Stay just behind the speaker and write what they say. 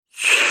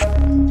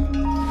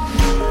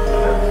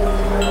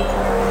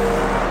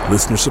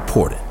Listener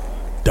supported.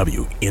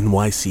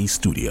 WNYC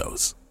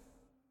Studios.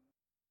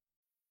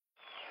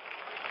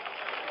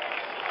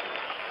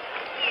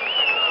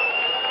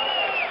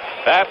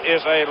 That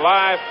is a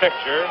live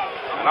picture,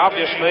 and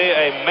obviously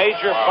a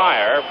major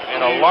fire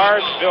in a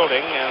large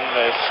building in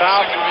the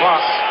South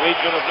Bronx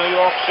region of New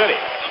York City.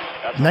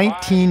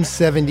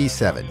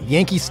 1977,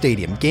 Yankee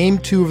Stadium, Game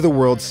 2 of the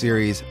World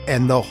Series,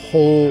 and the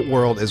whole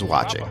world is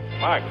watching.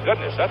 My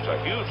goodness, that's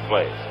a huge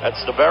place.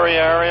 That's the very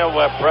area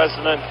where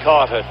President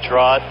Carter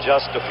trod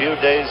just a few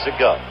days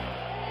ago.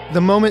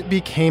 The moment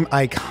became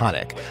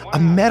iconic, a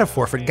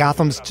metaphor for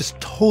Gotham's just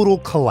total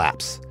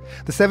collapse.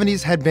 The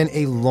 70s had been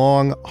a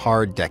long,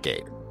 hard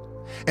decade.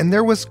 And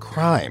there was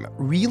crime,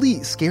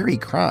 really scary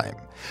crime.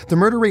 The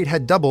murder rate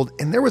had doubled,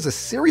 and there was a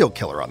serial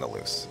killer on the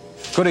loose.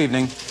 Good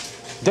evening.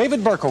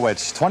 David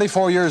Berkowitz,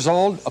 24 years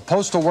old, a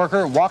postal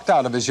worker, walked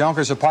out of his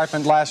Yonkers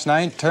apartment last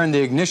night, turned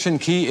the ignition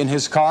key in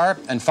his car,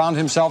 and found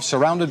himself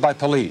surrounded by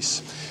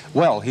police.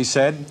 Well, he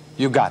said,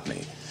 "You got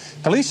me."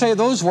 Police say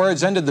those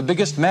words ended the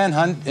biggest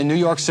manhunt in New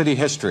York City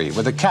history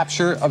with the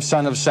capture of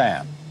Son of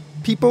Sam.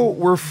 People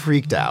were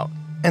freaked out,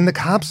 and the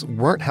cops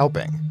weren't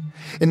helping.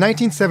 In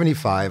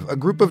 1975, a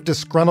group of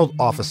disgruntled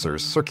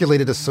officers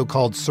circulated a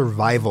so-called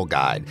survival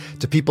guide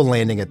to people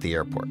landing at the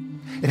airport.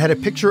 It had a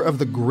picture of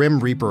the Grim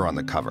Reaper on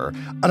the cover,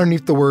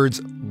 underneath the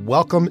words,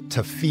 "Welcome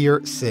to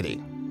Fear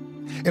City."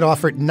 It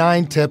offered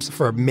 9 tips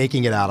for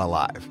making it out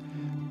alive.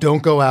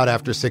 Don't go out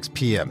after 6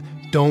 p.m.,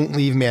 don't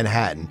leave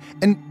Manhattan,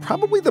 and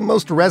probably the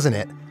most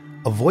resonant,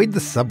 avoid the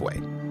subway.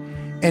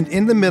 And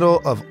in the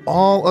middle of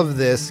all of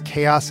this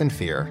chaos and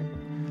fear,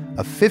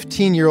 a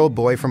 15-year-old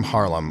boy from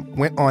Harlem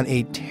went on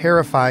a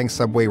terrifying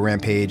subway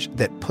rampage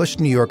that pushed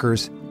New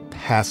Yorkers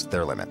past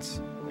their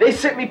limits. They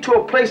sent me to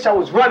a place that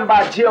was run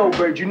by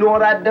jailbirds. You know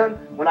what I done?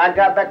 When I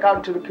got back out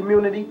into the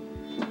community,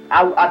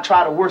 I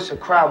tried to worsen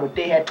crime when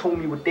they had told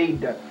me what they'd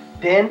done.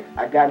 Then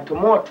I got into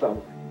more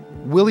trouble.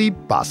 Willie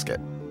Bosket.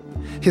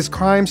 His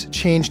crimes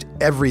changed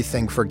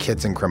everything for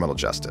kids in criminal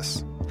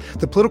justice.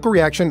 The political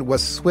reaction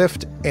was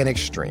swift and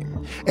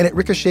extreme, and it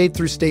ricocheted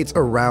through states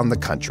around the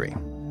country.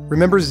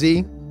 Remember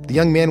Z, the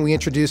young man we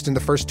introduced in the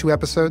first 2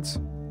 episodes?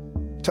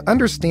 To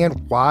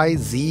understand why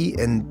Z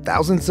and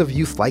thousands of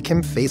youth like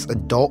him face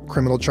adult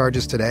criminal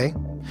charges today,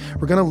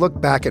 we're going to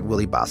look back at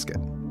Willie Bosket,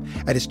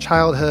 at his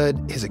childhood,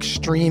 his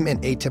extreme and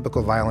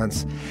atypical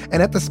violence,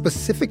 and at the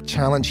specific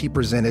challenge he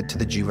presented to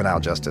the juvenile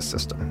justice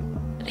system.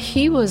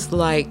 He was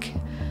like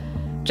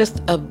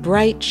just a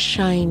bright,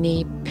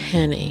 shiny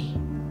penny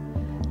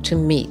to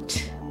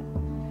meet,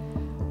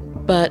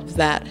 but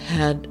that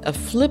had a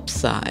flip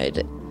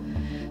side.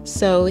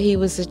 So he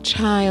was a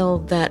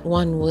child that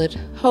one would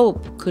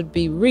hope could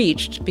be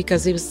reached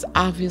because he was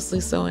obviously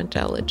so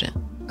intelligent.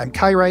 I'm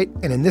Kai Wright,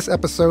 and in this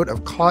episode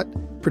of Caught,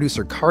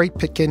 producer Kari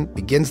Pitkin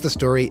begins the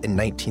story in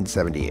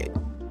 1978.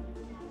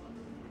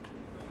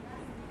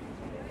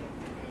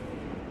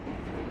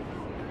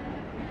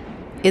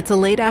 It's a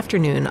late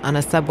afternoon on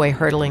a subway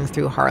hurtling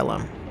through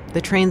Harlem. The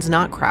train's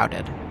not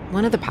crowded.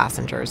 One of the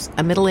passengers,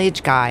 a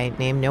middle-aged guy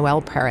named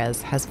Noel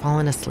Perez, has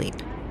fallen asleep.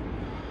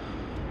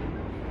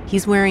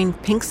 He's wearing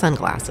pink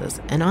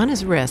sunglasses, and on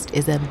his wrist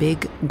is a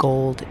big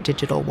gold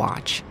digital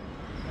watch.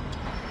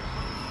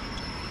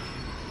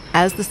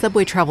 As the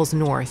subway travels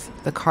north,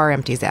 the car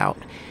empties out,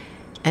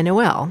 and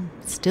Noel,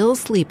 still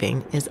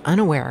sleeping, is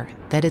unaware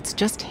that it's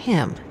just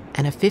him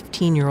and a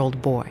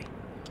 15-year-old boy,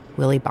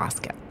 Willie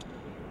Bosket.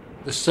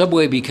 The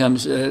subway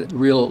becomes a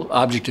real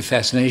object of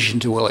fascination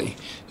to Willie.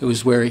 It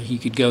was where he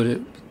could go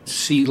to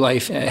see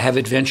life and have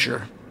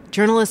adventure.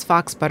 Journalist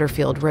Fox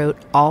Butterfield wrote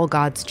All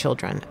God's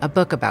Children, a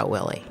book about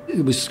Willie.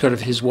 It was sort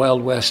of his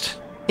Wild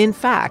West. In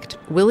fact,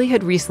 Willie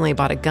had recently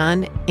bought a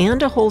gun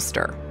and a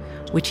holster,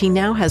 which he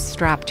now has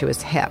strapped to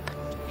his hip.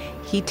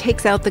 He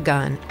takes out the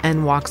gun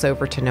and walks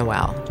over to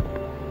Noel.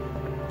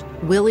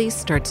 Willie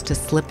starts to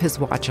slip his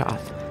watch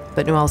off,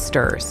 but Noel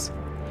stirs.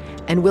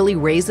 And Willie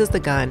raises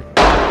the gun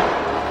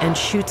and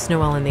shoots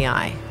Noel in the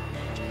eye.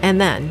 And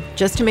then,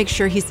 just to make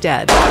sure he's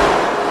dead,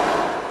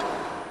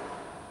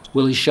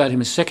 Willie shot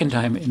him a second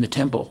time in the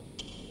temple.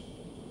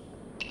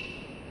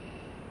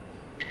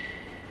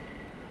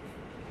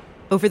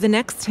 Over the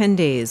next 10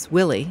 days,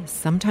 Willie,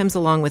 sometimes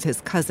along with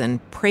his cousin,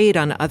 preyed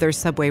on other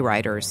subway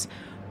riders,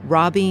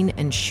 robbing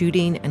and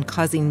shooting and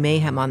causing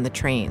mayhem on the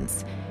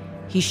trains.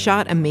 He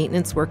shot a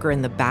maintenance worker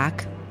in the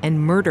back and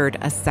murdered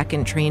a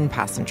second train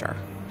passenger.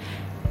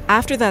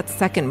 After that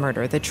second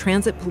murder, the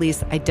transit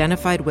police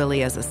identified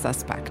Willie as a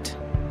suspect.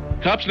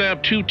 Cops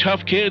nabbed 2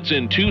 tough kids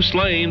in 2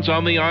 slayings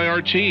on the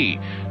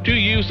IRT. 2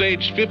 youths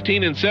aged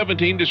 15 and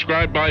 17,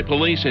 described by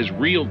police as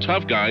real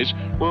tough guys,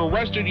 were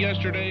arrested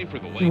yesterday for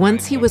the late...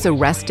 Once he was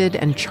arrested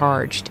and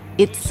charged,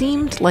 it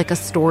seemed like a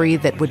story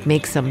that would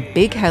make some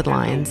big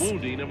headlines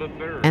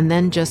and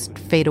then just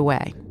fade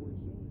away.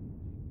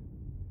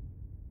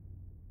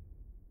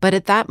 But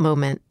at that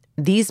moment,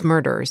 these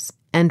murders,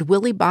 and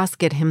Willie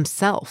Bosket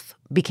himself,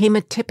 became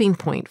a tipping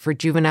point for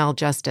juvenile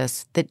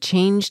justice that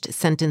changed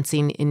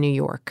sentencing in New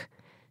York.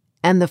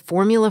 And the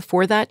formula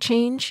for that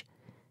change?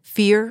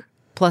 Fear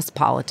plus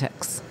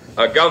politics.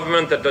 A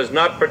government that does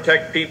not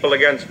protect people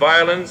against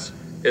violence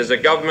is a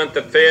government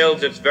that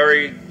fails its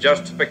very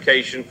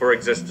justification for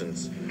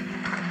existence.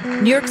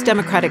 New York's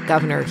Democratic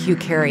governor, Hugh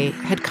Carey,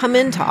 had come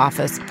into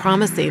office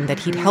promising that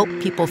he'd help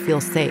people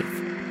feel safe.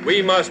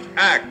 We must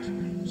act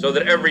so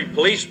that every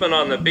policeman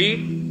on the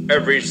beat,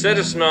 every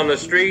citizen on the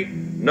street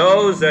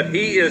knows that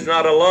he is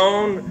not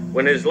alone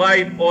when his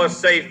life or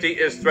safety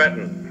is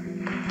threatened.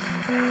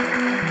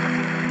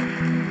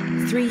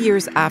 3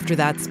 years after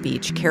that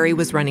speech, Carey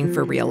was running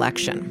for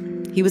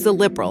re-election. He was a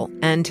liberal,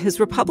 and his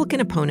Republican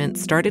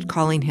opponents started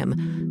calling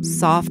him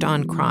soft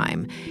on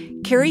crime.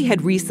 Carey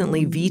had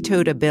recently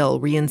vetoed a bill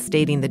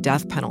reinstating the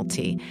death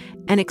penalty,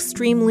 an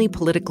extremely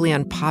politically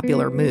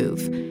unpopular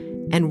move.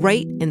 And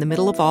right in the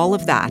middle of all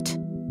of that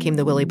came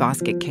the Willie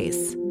Boskett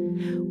case.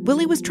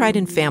 Willie was tried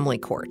in family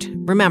court.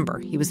 Remember,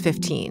 he was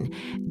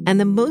 15, and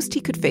the most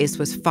he could face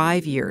was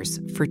 5 years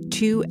for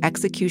 2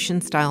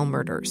 execution-style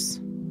murders.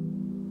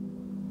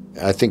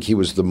 I think he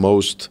was the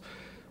most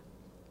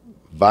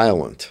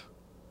violent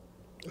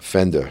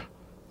offender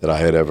that I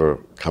had ever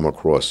come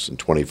across in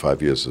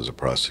 25 years as a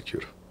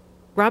prosecutor.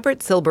 Robert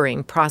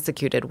Silbering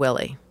prosecuted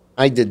Willie.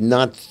 I did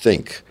not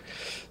think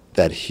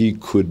that he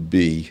could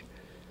be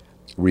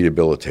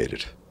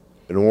rehabilitated.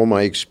 In all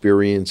my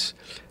experience,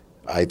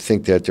 I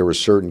think that there are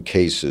certain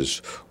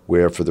cases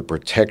where for the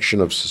protection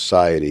of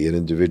society, an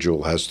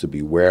individual has to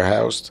be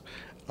warehoused.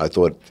 I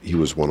thought he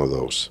was one of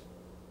those.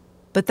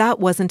 But that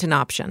wasn't an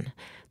option.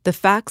 The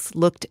facts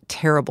looked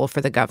terrible for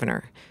the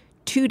governor.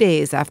 2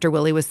 days after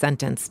Willie was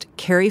sentenced,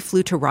 Carey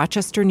flew to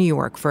Rochester, New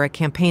York for a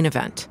campaign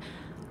event.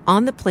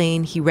 On the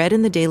plane, he read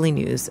in the Daily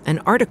News an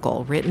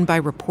article written by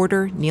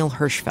reporter Neil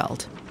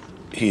Hirschfeld.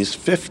 He's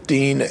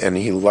 15 and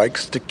he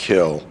likes to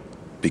kill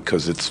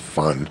because it's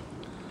fun.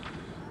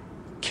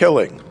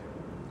 Killing,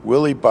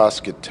 Willie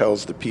Boskett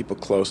tells the people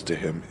close to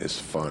him, is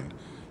fun,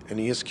 and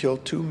he has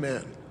killed 2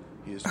 men.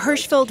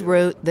 Hirschfeld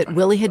wrote that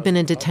Willie had been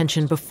in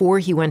detention before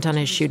he went on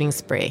his shooting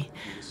spree.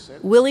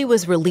 Willie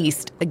was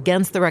released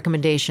against the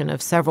recommendation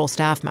of several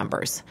staff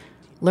members.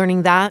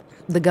 Learning that,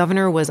 the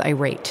governor was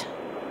irate.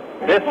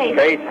 This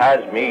case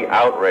has me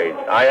outraged.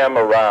 I am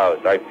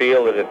aroused. I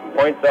feel that it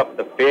points up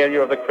the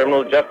failure of the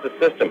criminal justice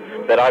system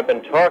that I've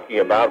been talking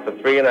about for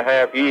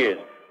 3.5 years.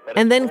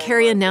 And then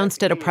Carey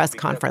announced at a press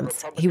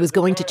conference he was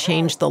going to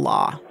change the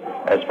law.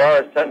 As far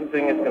as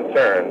sentencing is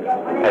concerned,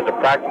 as a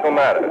practical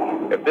matter,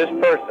 if this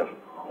person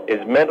is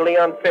mentally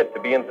unfit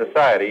to be in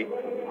society,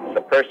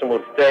 the person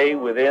will stay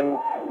within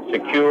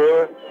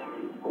secure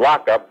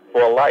lockup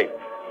for life.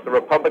 The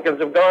Republicans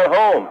have gone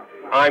home.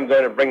 I'm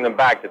going to bring them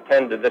back to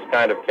tend to this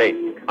kind of case.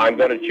 I'm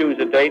going to choose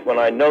a date when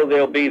I know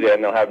they'll be there,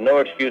 and they'll have no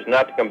excuse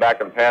not to come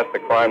back and pass the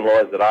crime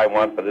laws that I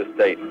want for this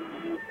state.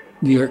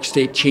 New York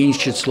State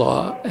changed its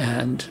law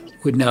and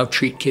would now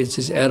treat kids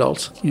as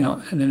adults,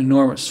 an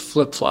enormous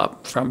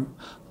flip-flop from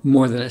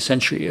more than a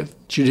century of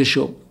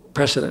judicial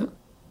precedent.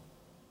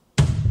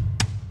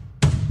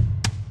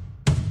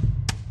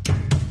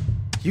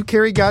 Hugh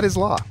Carey got his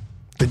law.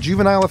 The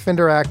Juvenile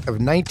Offender Act of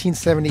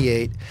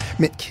 1978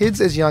 meant kids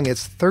as young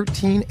as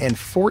 13 and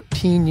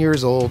 14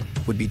 years old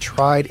would be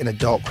tried in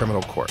adult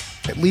criminal court,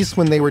 at least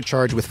when they were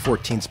charged with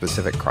 14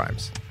 specific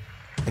crimes.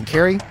 And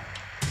Carey,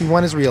 he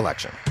won his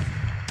re-election.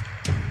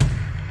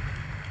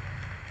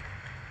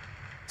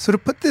 So to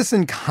put this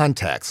in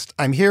context,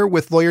 I'm here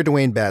with lawyer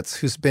Dwayne Betts,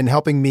 who's been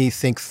helping me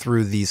think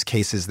through these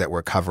cases that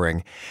we're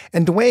covering.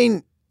 And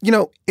Dwayne,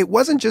 it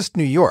wasn't just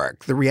New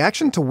York. The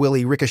reaction to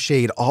Willie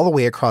ricocheted all the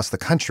way across the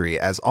country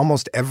as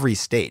almost every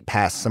state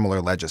passed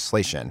similar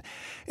legislation.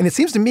 And it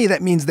seems to me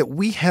that means that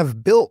we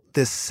have built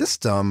this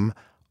system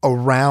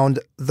around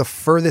the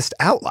furthest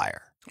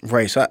outlier.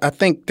 Right. So I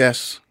think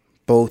that's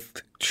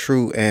both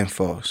true and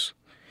false.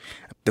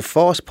 The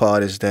false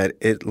part is that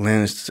it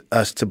lends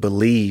us to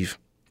believe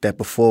that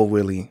before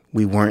Willie,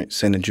 we weren't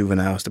sending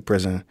juveniles to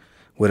prison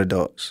with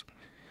adults.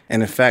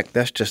 And in fact,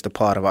 that's just a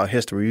part of our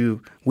history.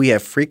 We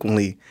have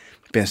frequently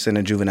been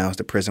sending juveniles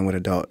to prison with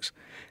adults.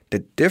 The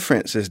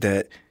difference is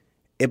that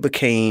it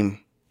became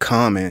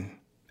common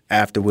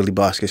after Willie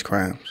Boskett's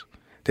crimes.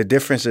 The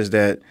difference is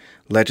that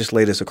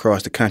legislators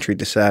across the country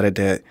decided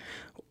that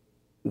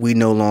we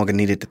no longer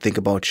needed to think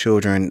about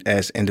children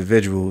as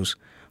individuals,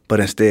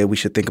 but instead we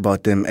should think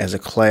about them as a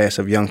class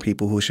of young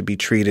people who should be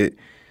treated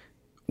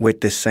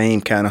with the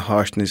same kind of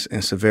harshness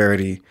and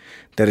severity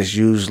that is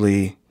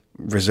usually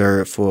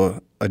reserved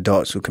for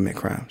adults who commit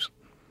crimes.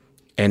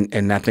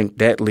 And I think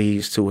that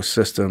leads to a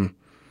system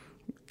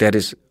that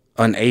is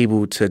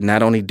unable to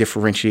not only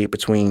differentiate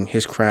between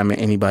his crime and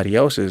anybody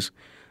else's,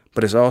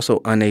 but is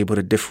also unable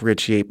to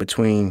differentiate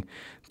between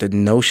the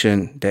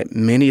notion that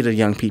many of the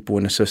young people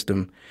in the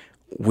system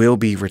will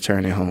be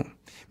returning home.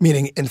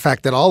 Meaning, in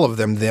fact, that all of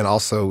them then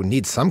also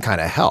need some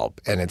kind of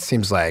help. And it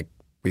seems like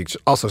we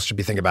also should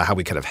be thinking about how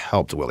we could have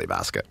helped Willie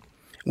Boskett.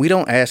 We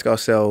don't ask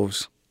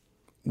ourselves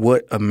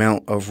what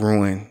amount of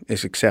ruin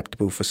is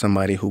acceptable for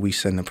somebody who we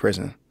send to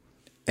prison.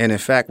 And in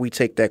fact, we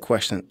take that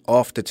question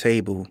off the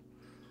table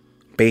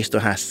based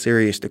on how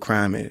serious the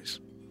crime is.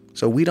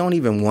 So we don't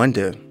even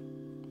wonder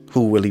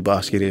who Willie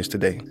Boskett is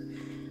today.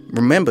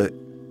 Remember,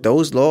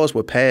 Those laws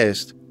were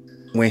passed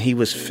when he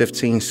was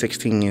 15,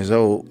 16 years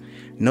old.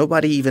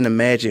 Nobody even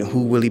imagined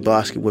who Willie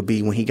Bosket would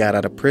be when he got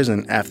out of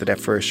prison after that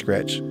first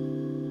stretch.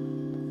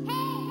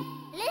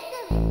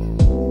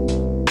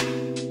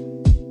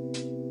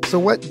 So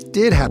what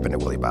did happen to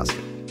Willie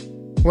Bosket?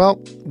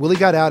 Well, Willie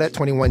got out at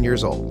 21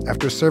 years old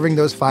after serving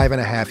those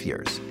 5.5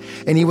 years,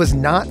 and he was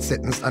not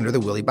sentenced under the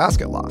Willie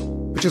Bosket Law,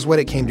 which is what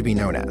it came to be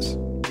known as.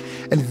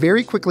 And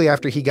very quickly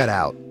after he got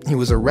out, he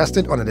was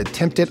arrested on an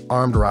attempted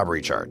armed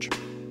robbery charge.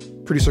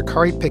 Producer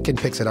Kari Pitkin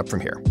picks it up from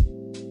here.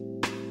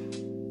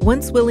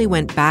 Once Willie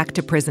went back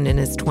to prison in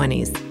his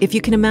 20s, if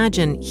you can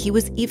imagine, he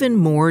was even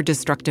more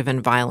destructive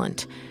and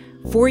violent.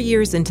 4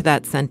 years into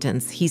that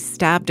sentence, he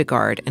stabbed a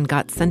guard and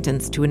got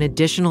sentenced to an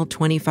additional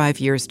 25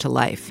 years to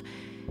life.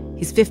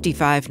 He's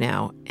 55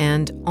 now,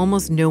 and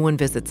almost no one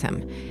visits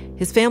him.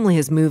 His family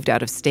has moved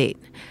out of state.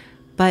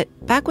 But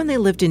back when they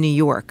lived in New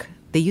York,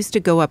 they used to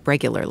go up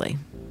regularly.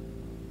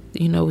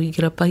 You know, we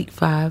get up like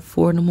 5,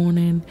 4 in the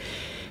morning,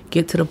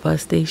 get to the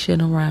bus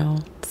station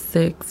around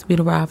 6. We'd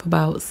arrive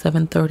about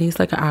 7:30. It's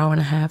like an hour and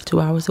a half,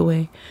 2 hours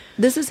away.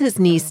 This is his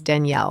niece,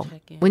 Danielle.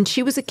 When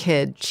she was a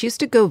kid, she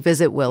used to go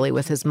visit Willie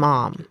with his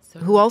mom,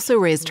 who also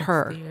raised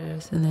her.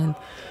 And then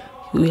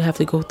we have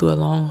to go through a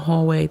long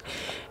hallway.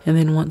 And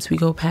then once we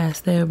go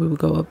past there, we would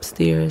go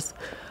upstairs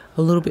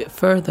a little bit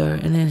further.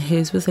 And then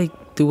his was like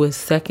through a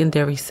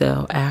secondary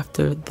cell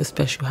after the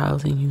special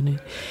housing unit.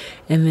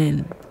 And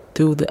then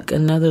through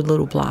another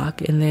little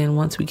block. And then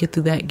once we get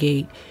through that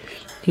gate,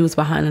 he was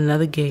behind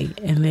another gate,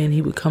 and then he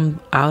would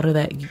come out of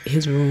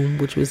his room,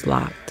 which was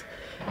locked,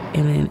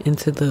 and then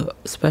into the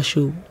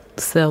special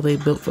cell they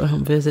built for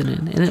him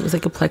visiting. And it was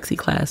like a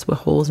plexiglass with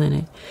holes in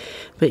it.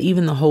 But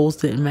even the holes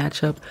didn't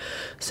match up,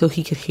 so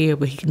he could hear,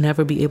 but he could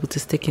never be able to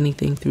stick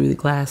anything through the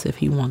glass if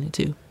he wanted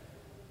to.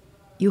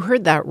 You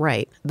heard that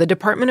right. The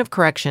Department of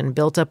Correction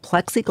built a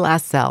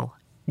plexiglass cell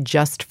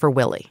just for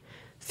Willie.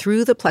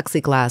 Through the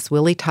plexiglass,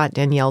 Willie taught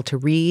Danielle to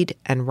read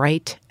and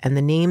write and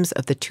the names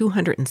of the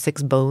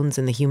 206 bones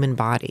in the human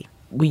body.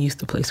 We used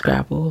to play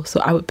Scrabble,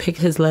 so I would pick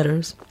his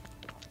letters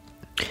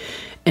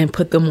and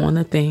put them on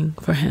the thing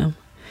for him,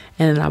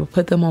 and then I would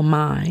put them on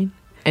mine.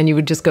 And you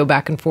would just go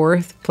back and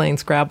forth playing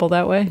Scrabble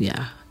that way?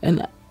 Yeah,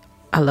 and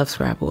I love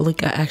Scrabble.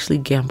 Like, I actually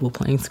gamble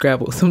playing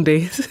Scrabble some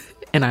days,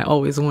 and I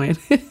always win.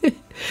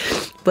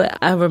 But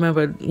I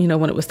remember, you know,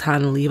 when it was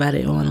time to leave, I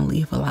didn't want to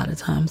leave a lot of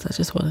times. I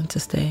just wanted to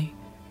stay.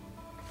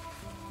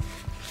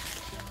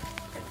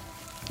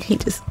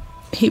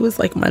 He was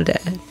like my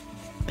dad.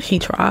 He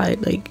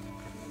tried,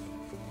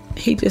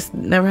 he just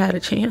never had a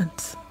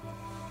chance.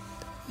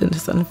 And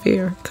it's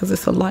unfair because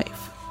it's a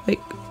life,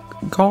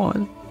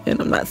 gone.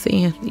 And I'm not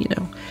saying,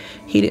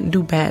 he didn't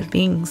do bad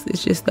things.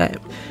 It's just that,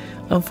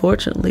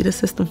 unfortunately, the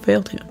system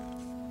failed him.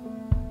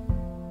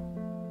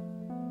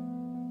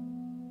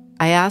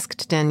 I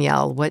asked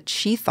Danielle what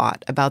she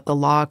thought about the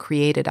law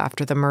created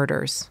after the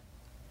murders.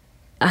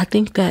 I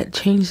think that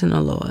changing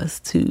the laws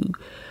to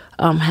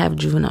have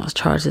juveniles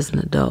charged as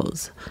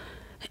adults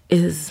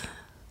is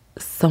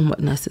somewhat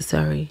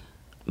necessary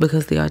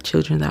because they are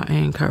children that are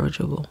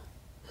incorrigible.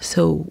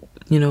 So,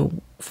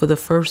 for the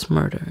first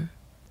murder,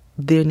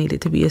 there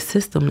needed to be a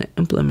system to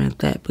implement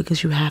that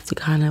because you have to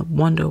kind of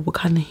wonder what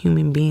kind of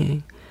human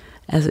being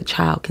as a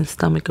child can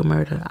stomach a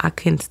murder. I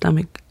couldn't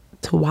stomach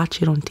to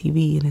watch it on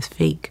TV and it's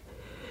fake.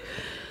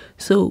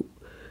 So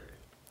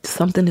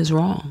something is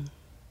wrong.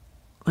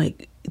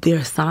 There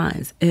are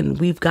signs, and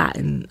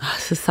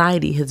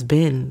society has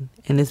been,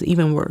 and it's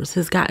even worse,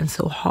 has gotten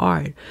so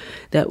hard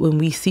that when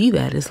we see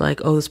that, it's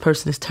like, oh, this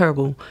person is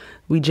terrible.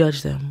 We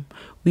judge them.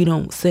 We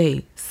don't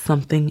say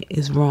something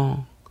is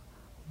wrong.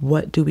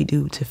 What do we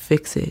do to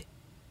fix it?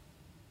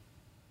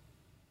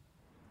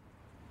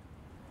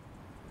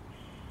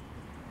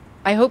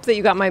 I hope that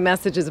you got my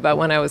messages about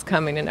when I was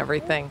coming and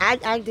everything.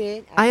 I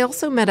did. I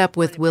also met up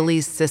with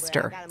Willie's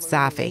sister,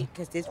 Safi.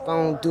 Because this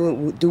phone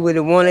do what it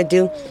want to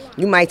do.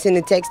 You might send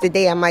a text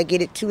today, I might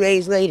get it 2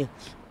 days later.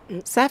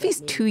 Safi's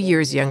 2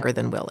 years younger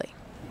than Willie.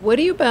 What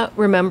do you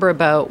remember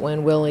about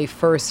when Willie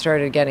first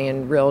started getting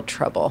in real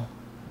trouble?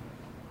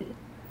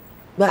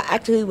 Well,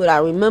 actually, what I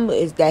remember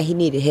is that he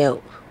needed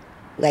help.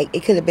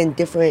 It could have been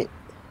different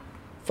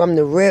from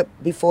the rip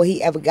before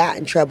he ever got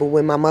in trouble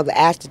when my mother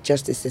asked the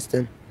justice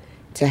system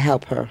to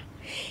help her.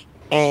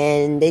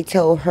 And they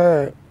told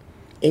her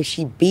if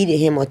she beat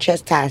him or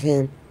chastised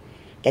him,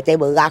 that they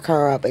would lock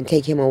her up and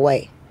take him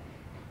away.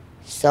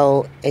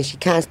 So, and she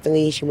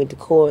went to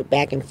court,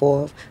 back and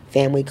forth,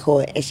 family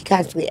court, and she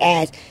constantly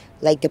asked,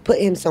 to put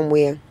him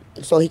somewhere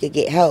so he could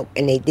get help,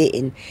 and they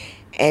didn't.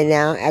 And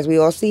now, as we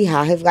all see,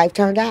 how his life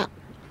turned out.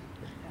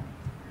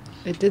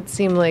 It did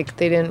seem like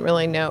they didn't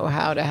really know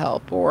how to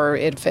help, or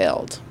it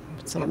failed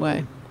in some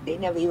way. They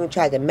never even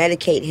tried to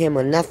medicate him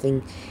or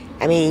nothing.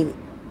 I mean,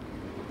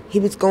 he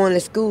was going to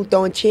school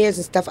throwing chairs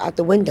and stuff out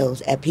the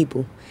windows at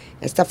people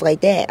and stuff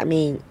like that. I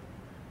mean,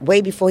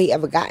 way before he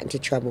ever got into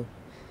trouble.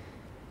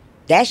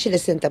 That should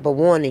have sent up a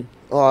warning,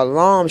 or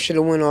alarm should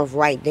have went off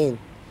right then.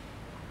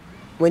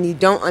 When you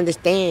don't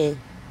understand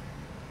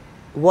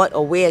what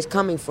or where it's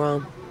coming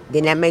from,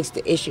 then that makes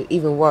the issue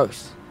even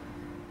worse.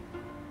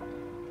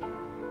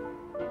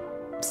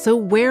 So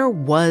where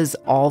was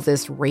all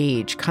this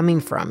rage coming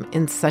from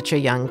in such a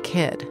young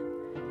kid?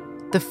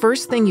 The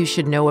first thing you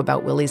should know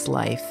about Willie's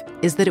life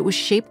is that it was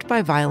shaped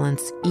by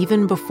violence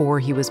even before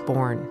he was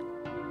born.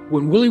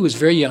 When Willie was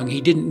very young,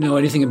 he didn't know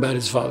anything about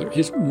his father.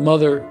 His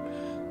mother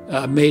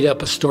made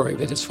up a story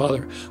that his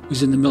father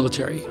was in the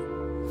military.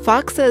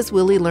 Fox says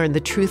Willie learned the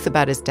truth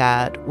about his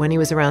dad when he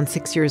was around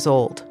 6 years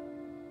old.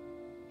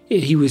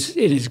 He was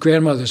in his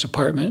grandmother's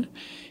apartment,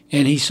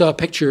 and he saw a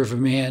picture of a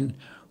man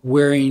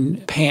wearing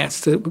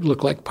pants that would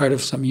look like part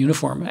of some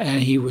uniform,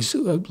 and he was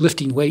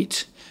lifting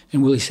weights.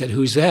 And Willie said,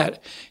 "Who's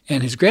that?"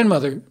 And his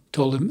grandmother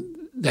told him,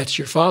 "That's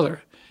your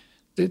father."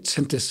 It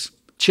sent this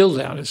chill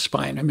down his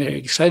spine. I mean, it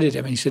excited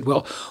him. And he said,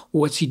 "Well,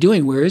 what's he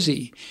doing? Where is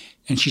he?"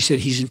 And she said,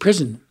 "He's in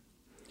prison."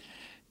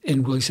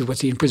 And Willie said,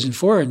 "What's he in prison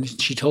for?"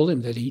 And she told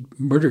him that he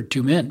murdered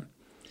 2 men.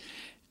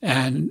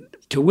 And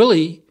to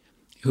Willie,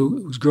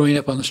 who was growing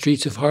up on the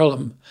streets of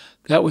Harlem,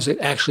 that was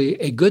actually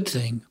a good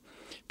thing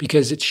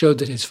because it showed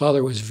that his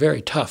father was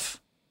very tough.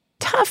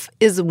 Tough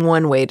is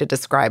one way to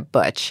describe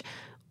Butch.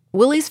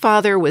 Willie's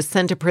father was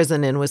sent to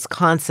prison in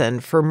Wisconsin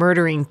for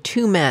murdering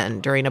 2 men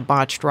during a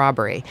botched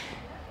robbery.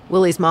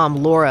 Willie's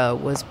mom, Laura,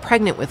 was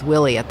pregnant with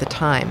Willie at the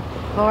time.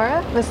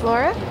 Laura? Miss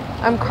Laura?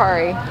 I'm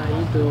Kari. How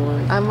you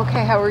doing? I'm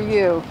okay. How are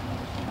you?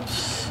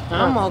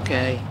 I'm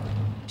okay.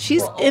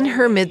 She's in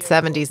her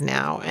mid-70s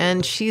now,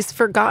 and she's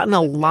forgotten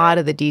a lot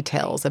of the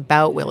details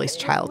about Willie's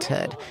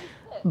childhood,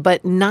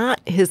 but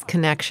not his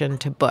connection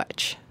to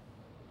Butch.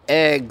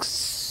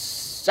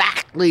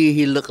 Exactly,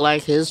 he looked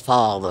like his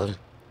father.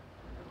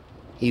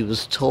 He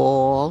was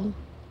tall,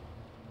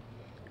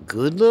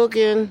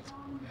 good-looking,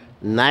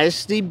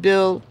 nicely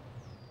built,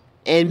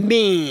 and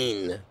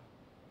mean.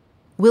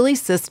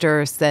 Willie's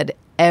sister said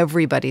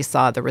everybody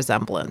saw the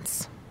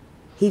resemblance.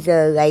 He's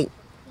a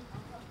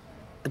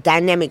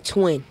dynamic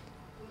twin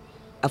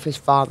of his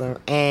father,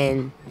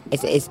 and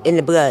it's in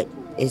the blood.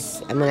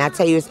 I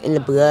tell you it's in the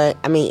blood,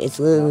 it's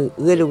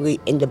literally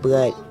in the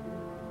blood.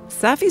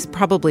 Safi's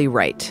probably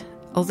right,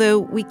 although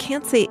we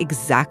can't say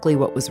exactly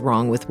what was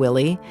wrong with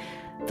Willie.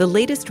 The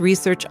latest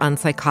research on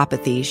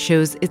psychopathy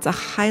shows it's a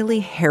highly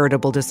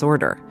heritable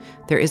disorder.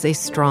 There is a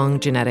strong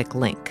genetic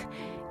link.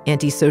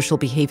 Antisocial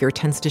behavior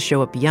tends to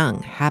show up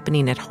young,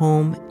 happening at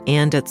home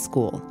and at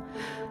school.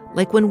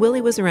 Like when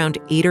Willie was around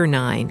 8 or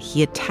 9,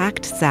 he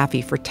attacked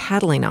Safi for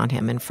tattling on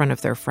him in front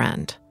of their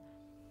friend.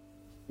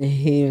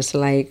 He was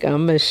like,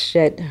 "I'm going to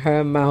shut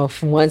her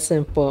mouth once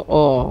and for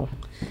all."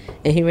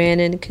 And he ran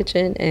in the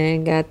kitchen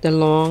and got the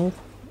long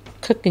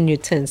cooking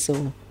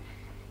utensil.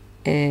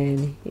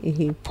 And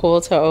he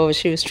pulled her over.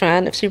 She was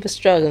struggling.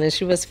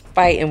 She was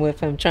fighting with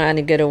him, trying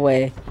to get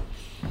away.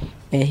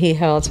 And he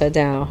held her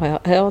down,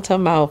 held her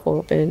mouth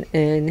open,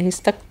 and he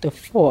stuck the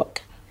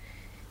fork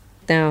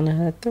down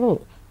her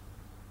throat.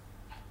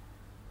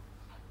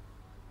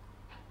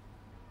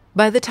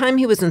 By the time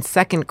he was in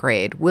 2nd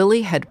grade,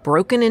 Willie had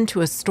broken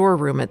into a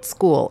storeroom at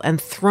school and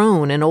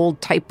thrown an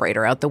old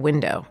typewriter out the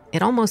window.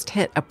 It almost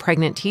hit a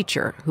pregnant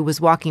teacher who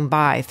was walking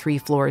by 3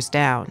 floors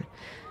down.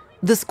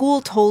 The school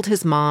told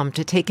his mom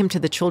to take him to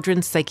the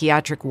children's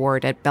psychiatric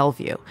ward at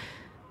Bellevue.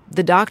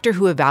 The doctor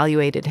who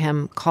evaluated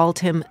him called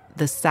him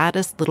the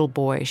saddest little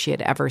boy she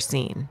had ever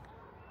seen.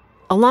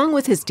 Along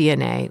with his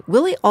DNA,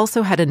 Willie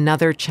also had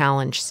another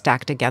challenge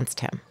stacked against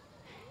him.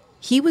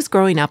 He was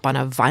growing up on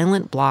a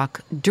violent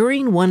block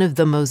during one of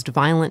the most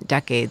violent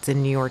decades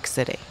in New York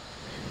City.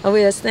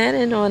 We are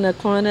standing on the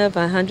corner of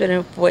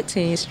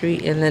 114th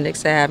Street and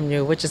Lenox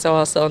Avenue, which is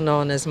also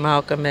known as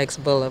Malcolm X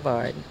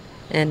Boulevard.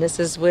 And this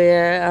is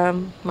where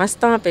my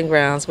stomping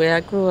grounds, where I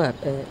grew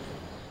up at.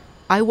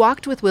 I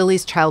walked with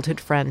Willie's childhood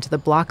friend to the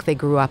block they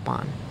grew up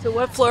on. So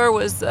what floor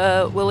was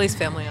Willie's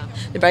family on?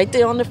 Right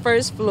there on the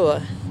 1st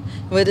floor,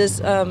 with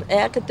his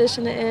air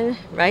conditioner in,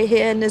 right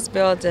here in this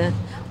building.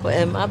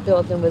 And my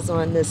building was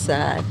on this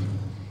side.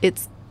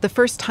 It's the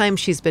first time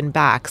she's been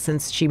back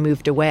since she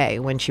moved away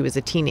when she was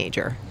a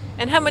teenager.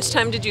 And how much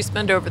time did you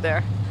spend over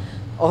there?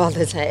 All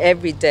the time,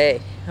 every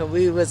day.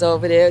 We was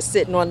over there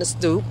sitting on the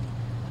stoop.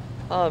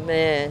 Oh,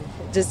 man,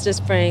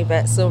 just bring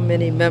back so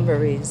many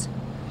memories.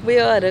 We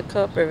are the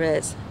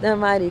Corporettes, the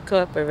mighty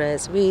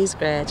Corporettes. We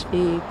scratch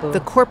people. The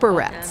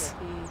Corporettes.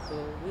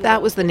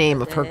 That was the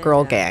name of her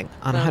girl gang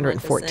on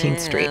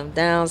 114th Street.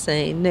 Down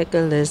St.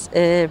 Nicholas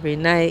every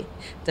night.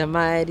 The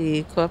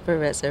mighty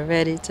Corporettes are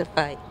ready to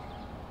fight.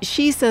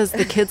 She says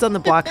the kids on the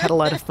block had a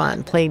lot of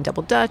fun playing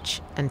double dutch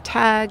and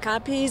tag.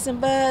 Hot peas and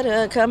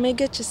butter, come and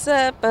get your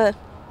supper.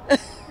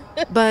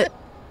 But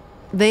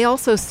they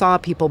also saw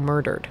people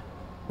murdered,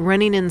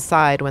 running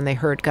inside when they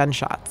heard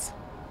gunshots.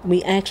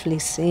 We actually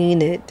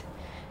seen it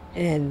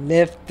and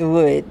lived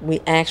through it.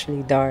 We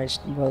actually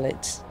dodged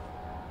bullets.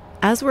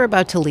 As we're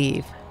about to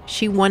leave,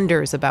 she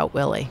wonders about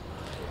Willie.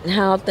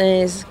 How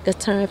things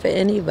could turn for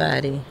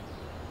anybody.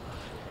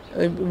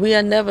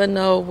 We'll never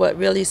know what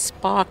really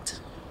sparked,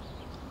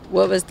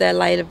 what was that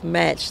light of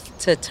match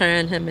to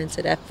turn him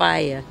into that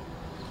fire.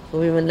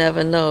 We will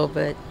never know,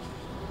 but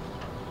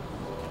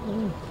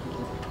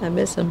I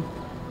miss him.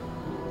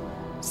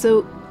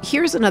 So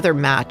here's another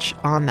match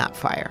on that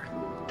fire.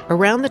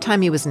 Around the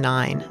time he was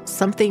 9,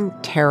 something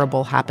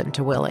terrible happened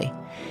to Willie.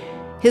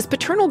 His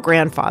paternal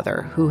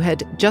grandfather, who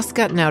had just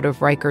gotten out of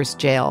Rikers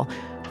jail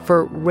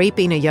for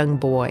raping a young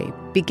boy,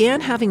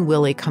 began having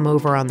Willie come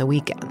over on the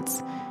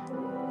weekends.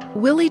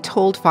 Willie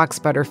told Fox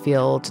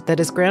Butterfield that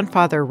his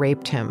grandfather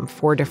raped him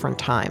 4 different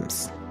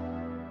times.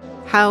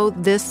 How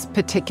this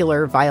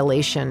particular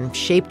violation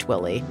shaped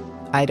Willie,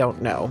 I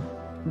don't know.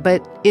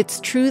 But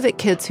it's true that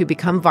kids who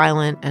become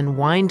violent and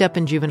wind up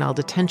in juvenile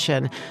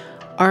detention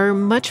are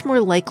much more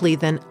likely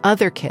than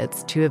other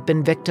kids to have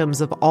been victims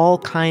of all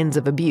kinds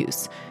of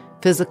abuse,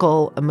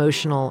 physical,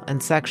 emotional,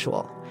 and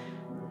sexual.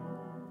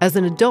 As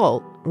an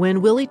adult,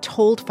 when Willie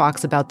told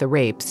Fox about the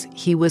rapes,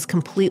 he was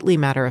completely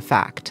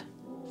matter-of-fact.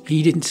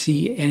 He didn't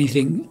see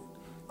anything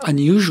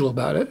unusual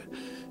about it.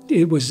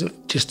 It was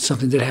just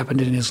something that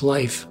happened in his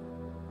life.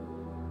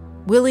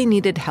 Willie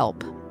needed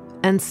help,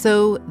 and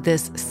so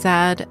this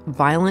sad,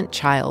 violent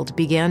child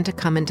began to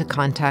come into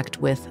contact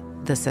with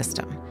the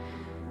system.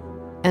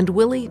 And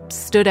Willie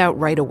stood out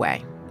right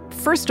away.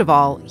 First of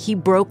all, he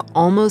broke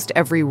almost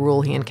every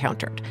rule he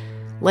encountered.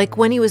 Like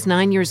when he was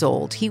 9 years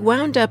old, he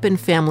wound up in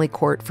family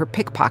court for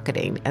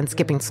pickpocketing and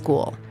skipping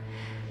school.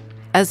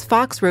 As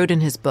Fox wrote in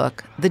his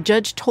book, the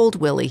judge told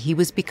Willie he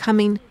was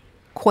becoming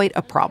quite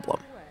a problem.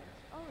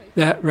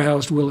 That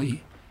roused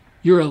Willie.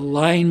 "You're a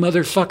lying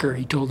motherfucker,"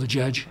 he told the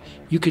judge.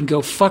 "You can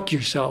go fuck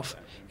yourself,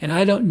 and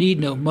I don't need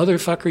no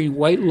motherfucking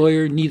white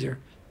lawyer neither."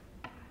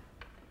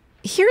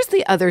 Here's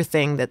the other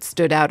thing that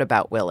stood out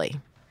about Willie.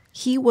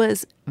 He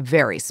was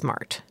very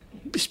smart.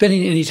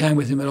 Spending any time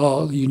with him at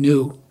all, you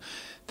knew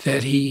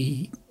that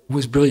he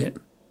was brilliant.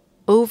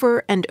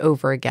 Over and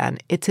over again,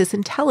 it's his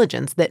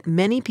intelligence that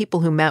many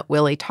people who met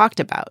Willie talked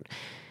about.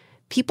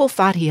 People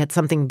thought he had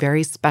something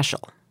very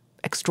special,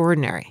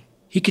 extraordinary.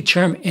 He could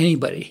charm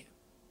anybody.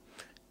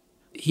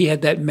 He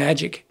had that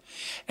magic.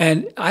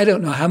 And I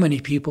don't know how many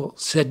people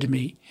said to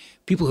me,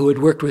 people who had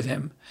worked with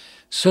him,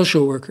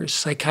 social workers,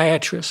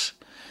 psychiatrists,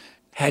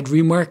 had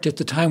remarked at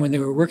the time when they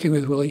were working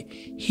with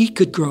Willie, he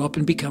could grow up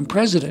and become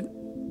president.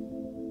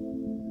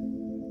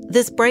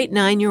 This bright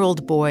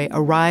 9-year-old boy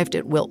arrived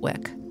at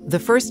Wiltwyck, the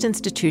first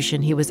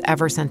institution he was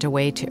ever sent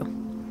away to.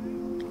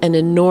 An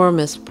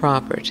enormous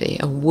property,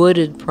 a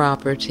wooded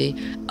property,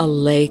 a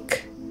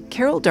lake.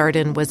 Carol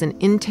Darden was an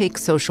intake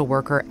social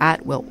worker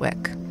at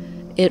Wiltwyck.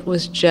 It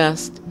was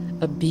just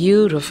a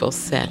beautiful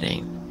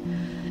setting,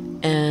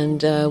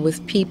 and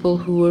with people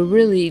who were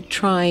really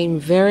trying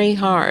very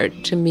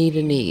hard to meet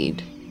a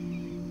need.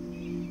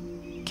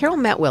 Carol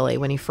met Willie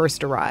when he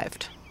first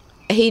arrived.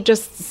 He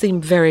just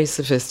seemed very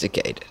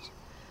sophisticated,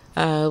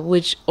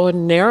 which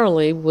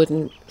ordinarily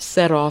wouldn't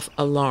set off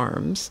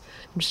alarms.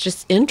 It was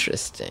just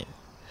interesting.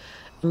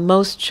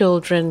 Most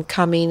children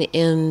coming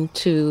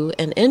into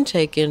an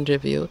intake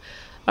interview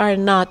are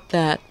not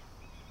that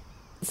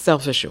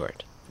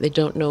self-assured. They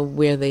don't know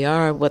where they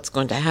are, what's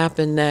going to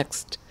happen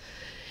next.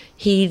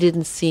 He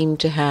didn't seem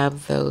to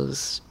have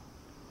those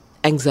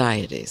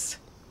anxieties.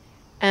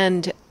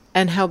 And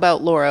how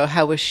about Laura?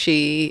 How was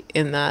she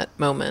in that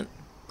moment?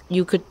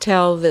 You could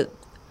tell that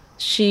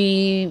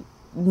she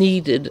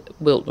needed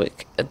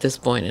Wiltwyck at this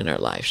point in her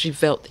life. She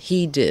felt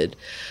he did.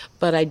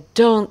 But I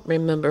don't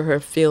remember her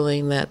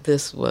feeling that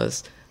this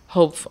was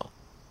hopeful.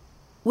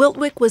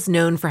 Wiltwyck was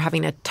known for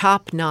having a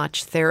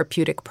top-notch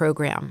therapeutic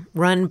program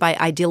run by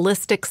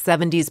idealistic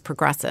 70s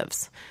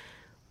progressives.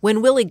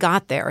 When Willie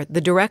got there,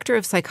 the director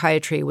of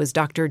psychiatry was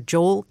Dr.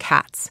 Joel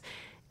Katz,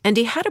 and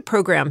he had a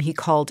program he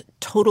called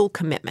Total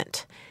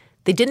Commitment.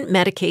 They didn't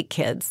medicate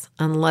kids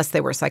unless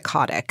they were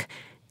psychotic,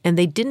 and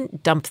they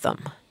didn't dump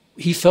them.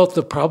 He felt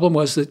the problem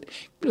was that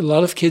a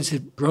lot of kids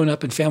had grown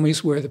up in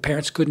families where the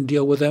parents couldn't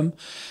deal with them.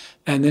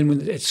 And then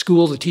when at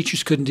school, the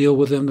teachers couldn't deal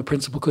with them, the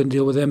principal couldn't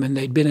deal with them, and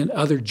they'd been in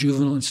other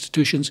juvenile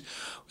institutions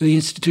where the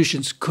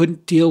institutions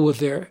couldn't deal with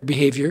their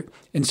behavior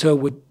and so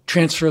would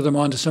transfer them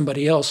on to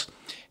somebody else.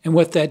 And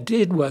what that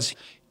did was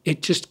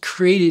it just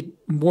created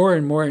more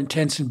and more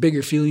intense and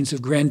bigger feelings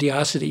of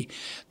grandiosity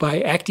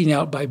by acting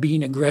out, by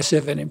being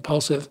aggressive and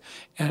impulsive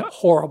and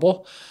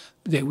horrible.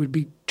 They would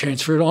be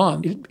transferred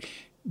on. It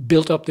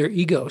built up their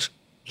egos.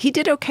 He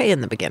did okay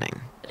in the beginning.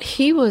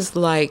 He was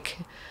like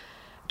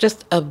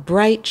just a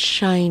bright,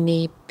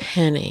 shiny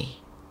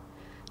penny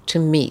to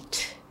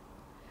meet,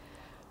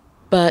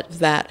 but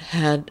that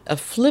had a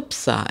flip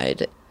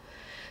side.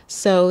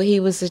 So he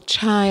was a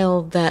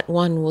child that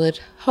one would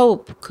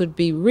hope could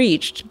be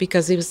reached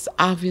because he was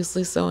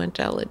obviously so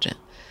intelligent.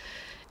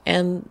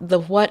 And the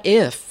what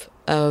if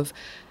of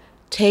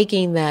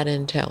taking that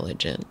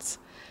intelligence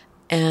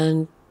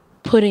and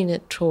putting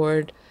it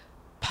toward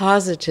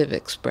positive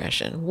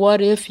expression.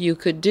 What if you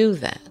could do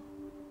that?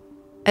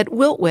 At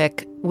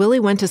Wiltwyck, Willie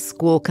went to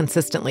school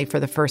consistently for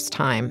the first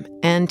time,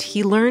 and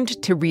he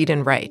learned to read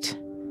and write.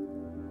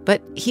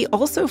 But he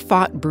also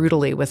fought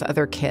brutally with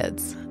other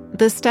kids.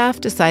 The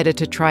staff decided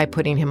to try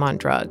putting him on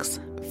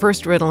drugs,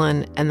 first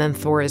Ritalin and then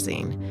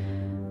Thorazine.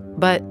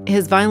 But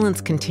his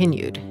violence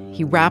continued.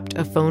 He wrapped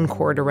a phone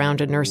cord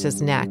around a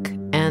nurse's neck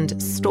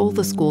and stole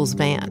the school's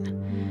van.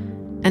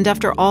 And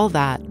after all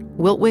that,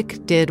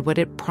 Wiltwyck did what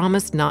it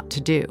promised not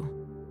to do.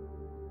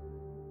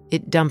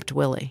 It dumped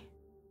Willie.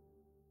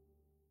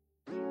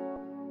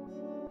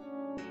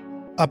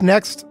 Up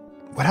next,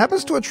 what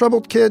happens to a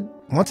troubled kid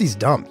once he's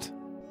dumped?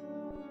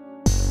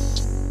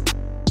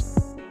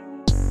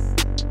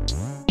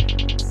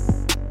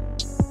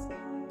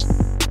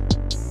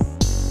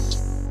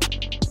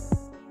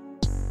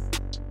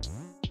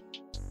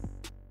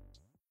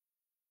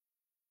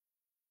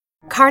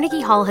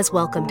 Carnegie Hall has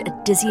welcomed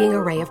a dizzying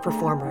array of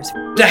performers.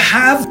 To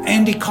have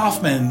Andy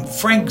Kaufman,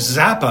 Frank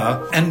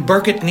Zappa, and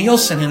Birgit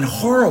Nielsen and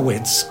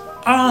Horowitz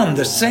on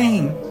the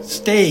same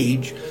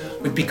stage,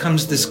 it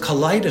becomes this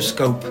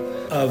kaleidoscope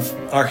of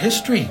our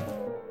history.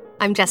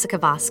 I'm Jessica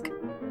Vosk.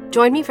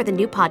 Join me for the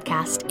new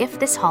podcast, If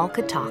This Hall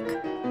Could Talk.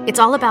 It's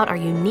all about our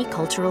unique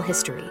cultural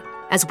history,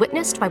 as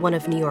witnessed by one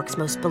of New York's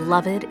most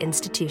beloved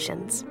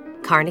institutions,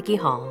 Carnegie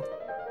Hall.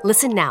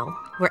 Listen now,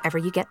 wherever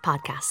you get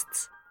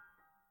podcasts.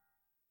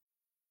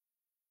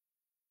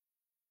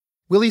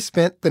 Willie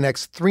spent the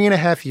next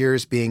 3.5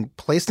 years being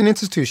placed in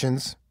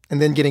institutions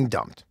and then getting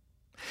dumped.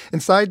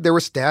 Inside, there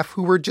were staff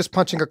who were just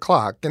punching a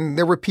clock, and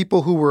there were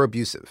people who were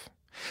abusive.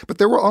 But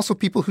there were also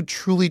people who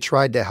truly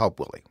tried to help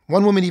Willie.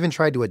 One woman even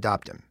tried to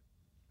adopt him.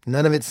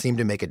 None of it seemed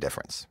to make a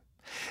difference.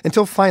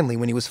 Until finally,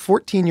 when he was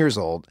 14 years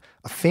old,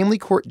 a family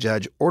court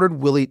judge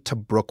ordered Willie to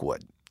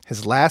Brookwood,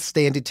 his last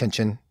stay in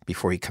detention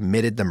before he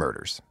committed the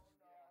murders.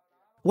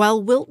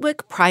 While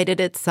Wiltwyck prided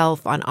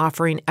itself on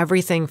offering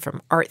everything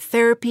from art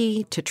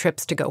therapy to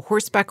trips to go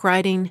horseback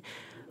riding,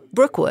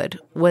 Brookwood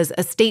was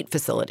a state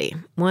facility,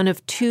 one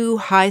of 2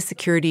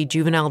 high-security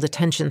juvenile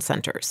detention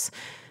centers.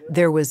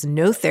 There was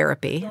no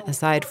therapy,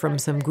 aside from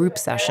some group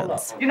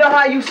sessions. You know how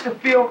I used to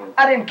feel?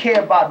 I didn't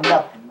care about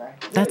nothing, man.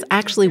 That's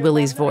actually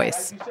Willie's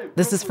voice.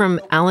 This is from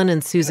Alan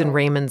and Susan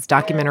Raymond's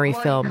documentary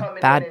film,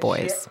 Bad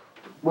Boys.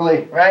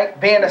 Willie,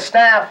 right? Being a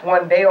staff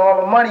one day,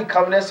 all the money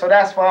coming in, so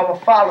that's why I'm going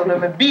to follow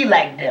them and be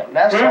like them.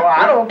 That's all.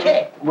 I don't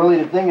care.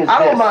 Willie, the thing is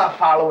I don't mind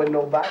following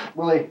nobody.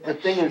 Willie, the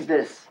thing is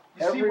this.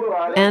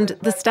 And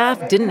the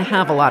staff didn't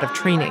have a lot of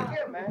training.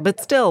 But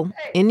still,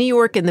 in New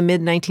York in the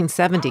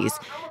mid-1970s,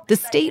 the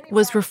state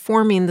was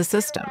reforming the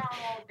system.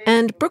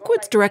 And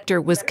Brookwood's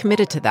director was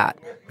committed to that,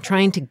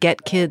 trying to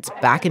get kids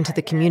back into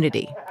the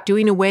community,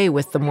 doing away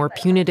with the more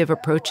punitive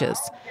approaches.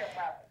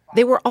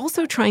 They were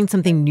also trying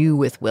something new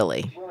with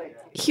Willie.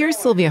 Here's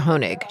Sylvia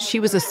Honig. She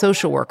was a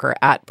social worker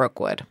at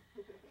Brookwood.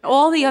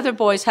 All the other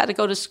boys had to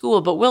go to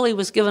school, but Willie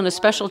was given a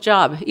special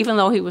job. Even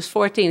though he was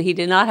 14, he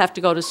did not have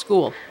to go to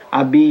school.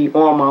 I be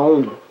on my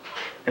own.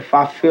 If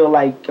I feel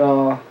like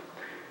the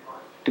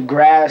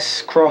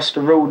grass across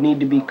the road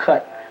need to be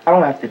cut, I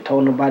don't have to tell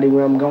nobody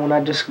where I'm going.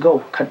 I just go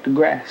cut the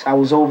grass. I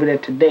was over there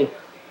today,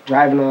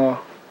 driving the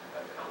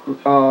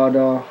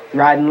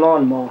riding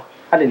lawnmower.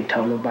 I didn't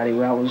tell nobody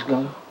where I was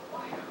going.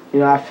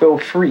 You know, I feel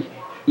free.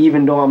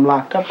 Even though I'm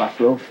locked up, I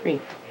feel free.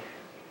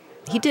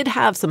 He did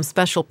have some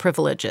special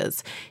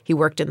privileges. He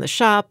worked in the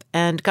shop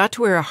and got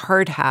to wear a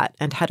hard hat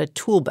and had a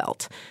tool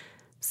belt.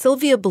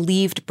 Sylvia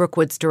believed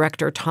Brookwood's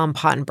director, Tom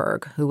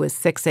Pottenberg, who was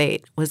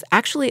 6'8", was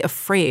actually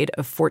afraid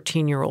of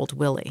 14-year-old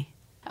Willie.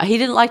 He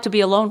didn't like to be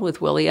alone with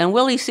Willie, and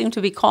Willie seemed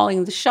to be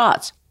calling the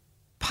shots.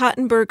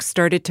 Pottenberg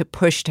started to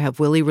push to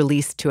have Willie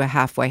released to a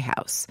halfway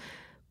house.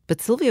 But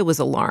Sylvia was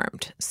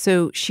alarmed,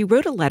 so she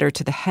wrote a letter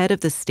to the head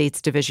of the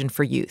state's Division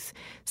for Youth,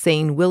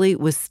 saying Willie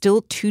was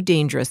still too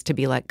dangerous to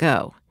be let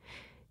go.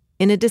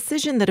 In a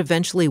decision that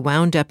eventually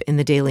wound up in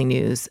the Daily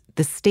News,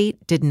 the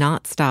state did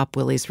not stop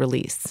Willie's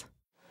release.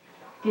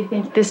 Do you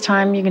think this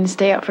time you're going to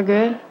stay out for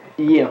good?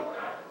 Yeah,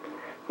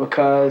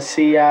 because,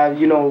 see,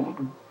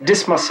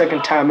 this is my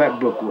second time at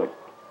Brookwood.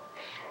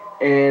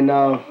 And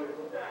I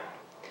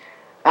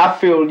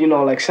feel,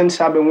 like since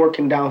I've been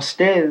working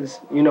downstairs,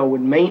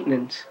 with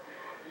maintenance,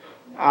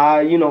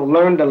 I,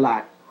 learned a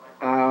lot.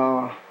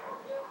 I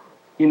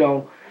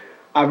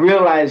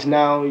realize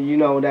now,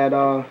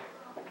 that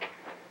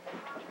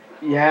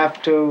you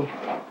have to,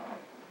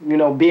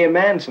 be a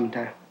man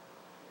sometime.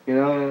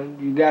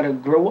 You got to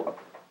grow up.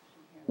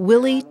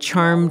 Willie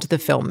charmed the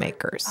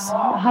filmmakers.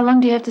 How long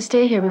do you have to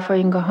stay here before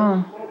you can go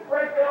home?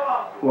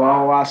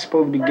 Well, I'm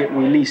supposed to be getting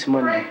released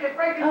Monday.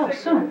 Oh,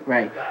 soon.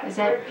 Right. Is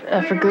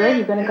that for good?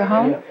 You're going to go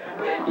home?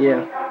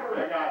 Yeah.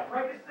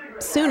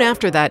 Soon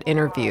after that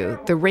interview,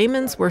 the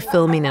Raymonds were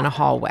filming in a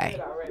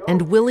hallway,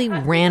 and Willie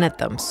ran at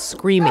them,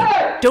 screaming,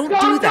 "Don't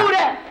do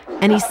that!"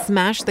 And he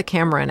smashed the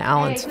camera in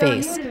Alan's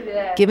face,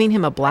 giving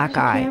him a black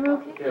eye.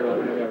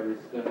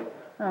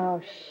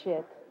 Oh,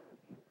 shit.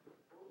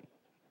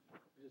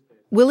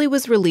 Willie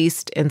was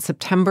released in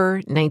September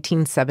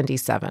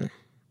 1977,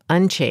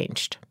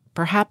 unchanged,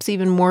 perhaps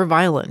even more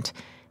violent,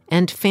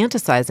 and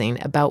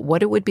fantasizing about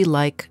what it would be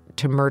like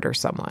to murder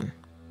someone.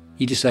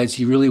 He decides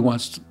he really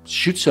wants to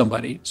shoot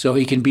somebody so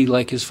he can be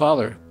like his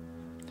father.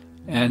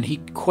 And he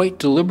quite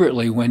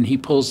deliberately, when he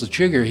pulls the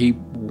trigger, he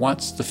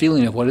wants the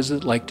feeling of what is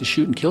it like to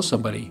shoot and kill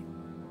somebody.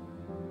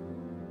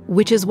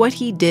 Which is what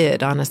he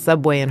did on a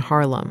subway in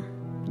Harlem,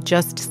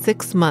 just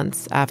 6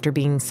 months after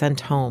being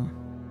sent home.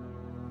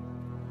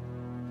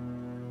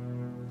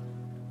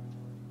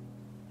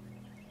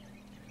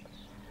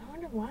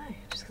 Why?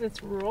 Just because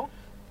it's rural?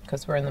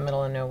 Because we're in the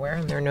middle of nowhere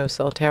and there are no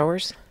cell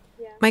towers?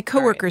 My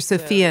coworker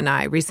Sophia and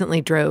I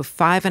recently drove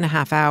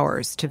 5.5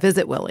 hours to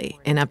visit Willie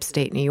in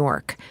upstate New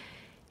York.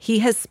 He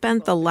has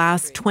spent the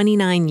last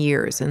 29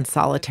 years in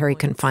solitary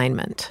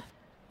confinement.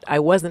 I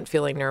wasn't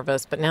feeling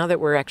nervous, but now that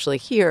we're actually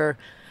here,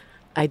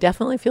 I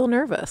definitely feel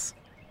nervous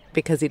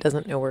because he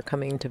doesn't know we're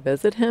coming to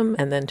visit him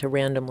and then to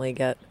randomly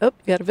get, oh,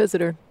 you got a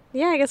visitor.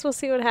 Yeah, I guess we'll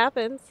see what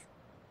happens.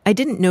 I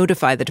didn't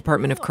notify the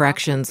Department of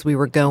Corrections we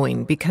were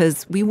going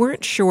because we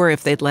weren't sure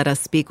if they'd let us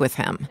speak with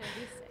him.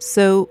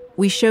 So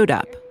we showed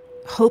up,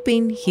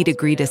 hoping he'd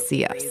agree to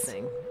see us.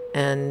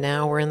 And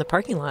now we're in the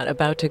parking lot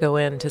about to go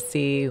in to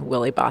see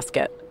Willie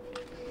Boskett.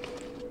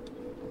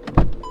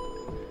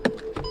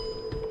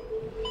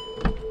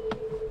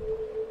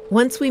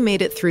 Once we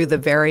made it through the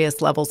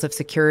various levels of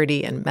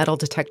security and metal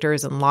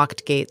detectors and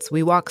locked gates,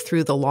 we walked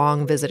through the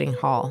long visiting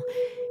hall.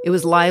 It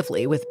was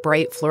lively with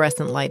bright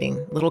fluorescent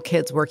lighting, little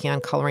kids working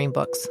on coloring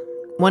books.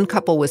 One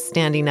couple was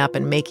standing up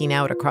and making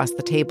out across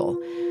the table.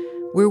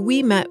 Where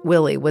we met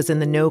Willie was in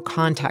the no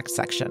contact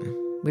section.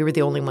 We were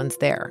the only ones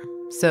there.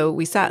 So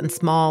we sat in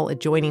small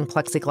adjoining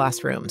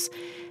plexiglass rooms.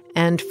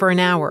 And for an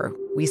hour,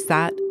 we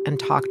sat and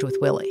talked with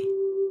Willie.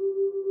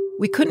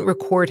 We couldn't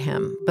record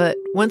him, but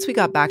once we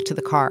got back to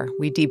the car,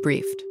 we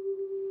debriefed.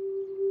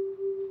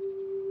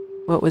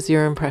 What was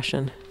your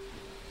impression?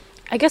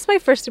 I guess my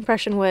first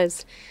impression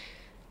was,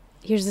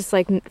 here's this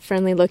like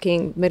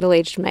friendly-looking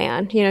middle-aged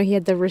man. You know, he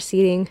had the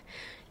receding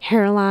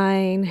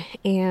hairline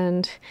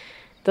and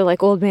the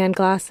like old man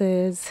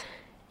glasses,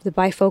 the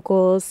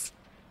bifocals.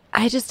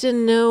 I just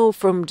didn't know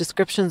from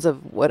descriptions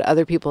of what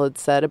other people had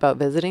said about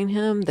visiting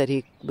him that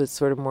he was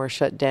sort of more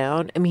shut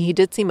down. I mean, he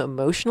did seem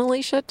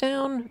emotionally shut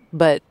down,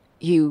 but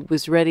he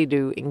was ready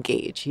to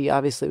engage. He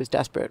obviously was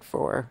desperate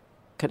for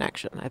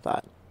connection, I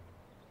thought.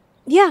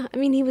 Yeah, I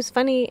mean, he was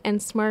funny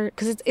and smart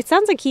because it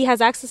sounds like he has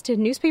access to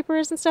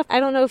newspapers and stuff. I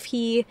don't know if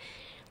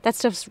that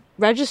stuff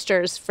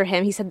registers for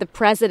him. He said the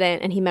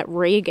president and he met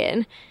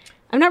Reagan.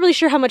 I'm not really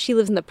sure how much he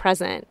lives in the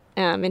present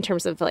in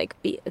terms of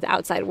like the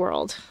outside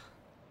world.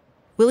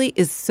 Willie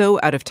is so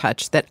out of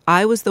touch that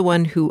I was the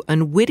one who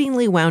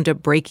unwittingly wound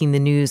up breaking the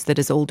news that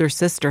his older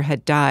sister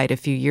had died a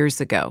few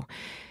years ago.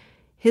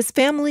 His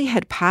family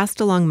had passed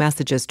along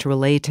messages to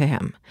relay to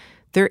him.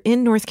 They're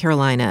in North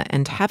Carolina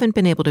and haven't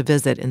been able to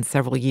visit in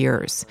several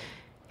years.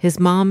 His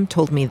mom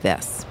told me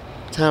this.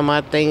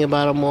 I think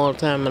about him all the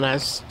time, and I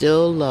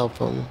still love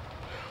him.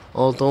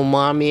 Although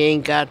Mommy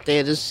ain't got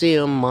there to see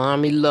him,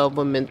 Mommy love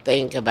him and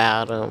think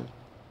about him.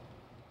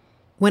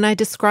 When I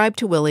described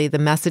to Willie the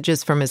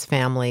messages from his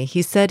family,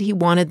 he said he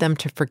wanted them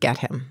to forget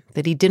him,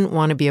 that he didn't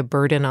want to be a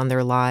burden on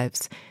their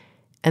lives,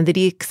 and that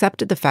he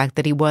accepted the fact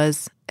that he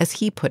was, as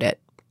he put it,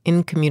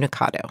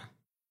 incommunicado.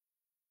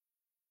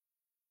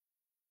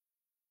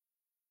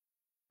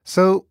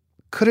 So,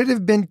 could it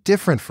have been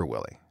different for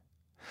Willie?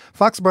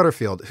 Fox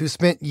Butterfield, who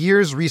spent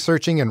years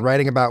researching and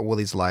writing about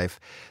Willie's life,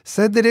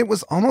 said that it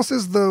was almost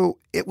as though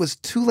it was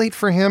too late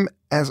for him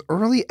as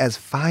early as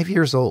 5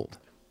 years old.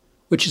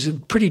 Which is a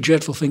pretty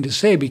dreadful thing to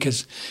say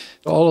because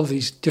all of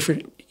these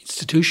different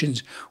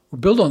institutions were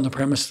built on the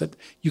premise that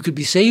you could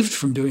be saved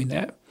from doing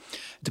that.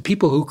 The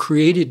people who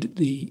created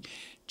the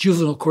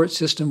juvenile court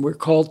system were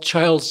called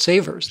child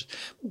savers.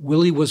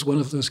 Willie was one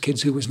of those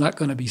kids who was not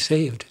going to be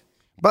saved.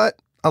 But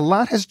a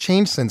lot has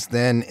changed since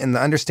then in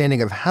the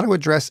understanding of how to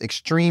address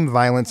extreme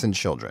violence in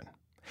children.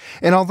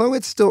 And although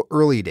it's still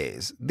early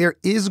days, there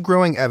is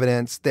growing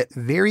evidence that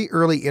very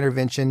early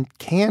intervention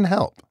can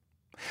help.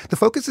 The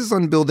focus is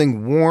on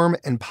building warm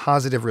and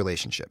positive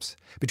relationships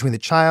between the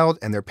child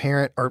and their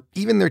parent or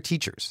even their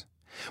teachers,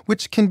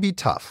 which can be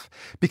tough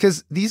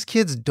because these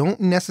kids don't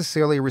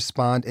necessarily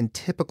respond in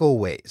typical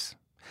ways.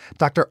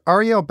 Dr.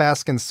 Arielle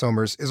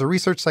Baskin-Somers is a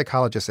research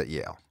psychologist at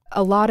Yale.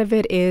 A lot of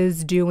it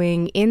is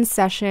doing in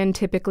session,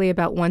 typically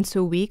about once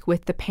a week,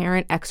 with the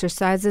parent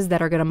exercises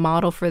that are going to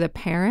model for the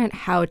parent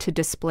how to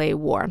display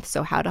warmth.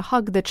 So how to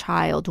hug the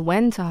child,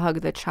 when to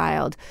hug the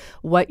child,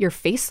 what your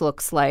face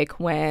looks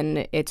like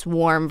when it's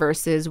warm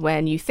versus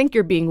when you think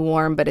you're being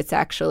warm, but it's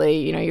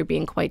actually, you're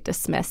being quite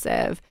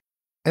dismissive.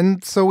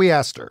 And so we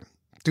asked her,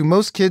 do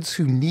most kids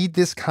who need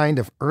this kind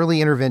of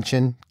early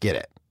intervention get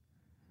it?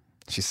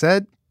 She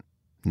said,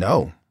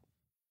 no.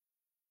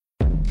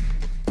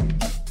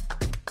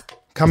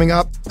 Coming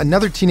up,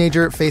 another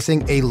teenager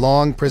facing a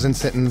long prison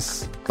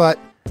sentence, but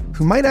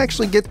who might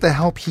actually get the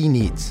help he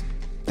needs,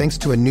 thanks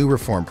to a new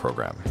reform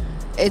program.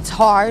 It's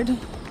hard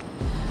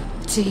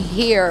to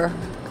hear,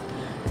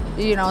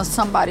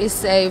 somebody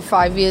say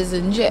 5 years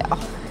in jail.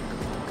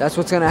 That's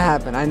what's going to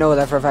happen. I know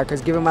that for a fact, because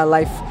given my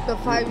life... For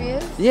 5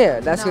 years? Yeah,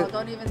 that's no, good.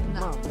 Don't even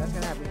know. No, that's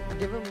going to happen.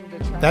 Give him the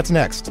chance. That's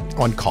next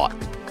on Caught.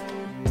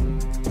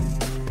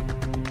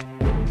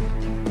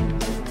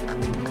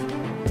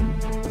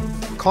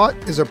 Caught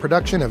is a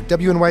production of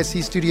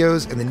WNYC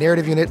Studios and the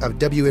narrative unit of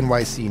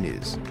WNYC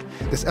News.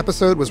 This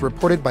episode was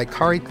reported by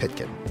Kari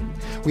Pitkin.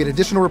 We had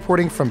additional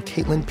reporting from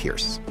Caitlin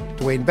Pierce.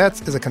 Dwayne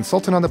Betts is a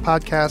consultant on the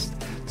podcast.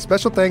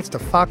 Special thanks to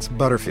Fox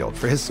Butterfield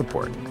for his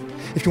support.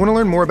 If you want to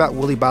learn more about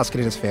Willie Bosket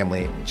and his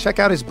family, check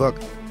out his book,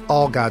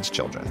 All God's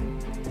Children.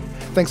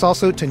 Thanks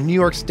also to New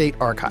York State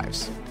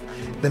Archives.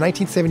 The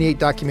 1978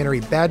 documentary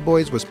Bad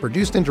Boys was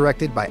produced and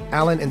directed by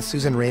Alan and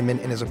Susan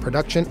Raymond and is a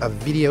production of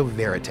Video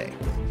Verite.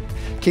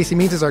 Casey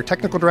Means is our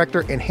technical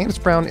director, and Hans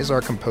Brown is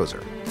our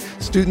composer.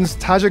 Students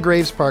Taja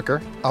Graves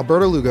Parker,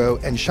 Alberto Lugo,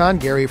 and Sean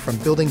Gary from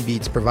Building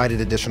Beats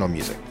provided additional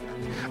music.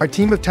 Our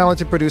team of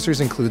talented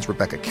producers includes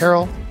Rebecca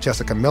Carroll,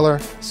 Jessica Miller,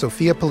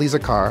 Sophia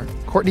Paliza-Carr,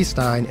 Courtney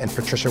Stein, and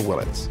Patricia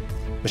Willits.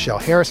 Michelle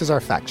Harris is our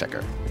fact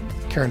checker.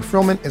 Karen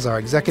Frillman is our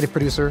executive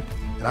producer,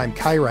 and I'm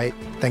Kai Wright.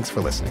 Thanks for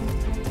listening.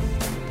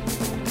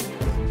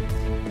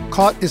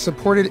 Caught is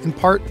supported in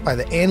part by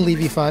the Ann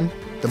Levy Fund,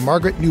 the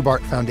Margaret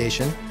Newbart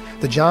Foundation,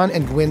 the John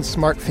and Gwen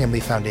Smart Family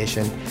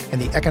Foundation, and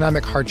the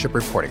Economic Hardship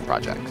Reporting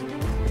Project.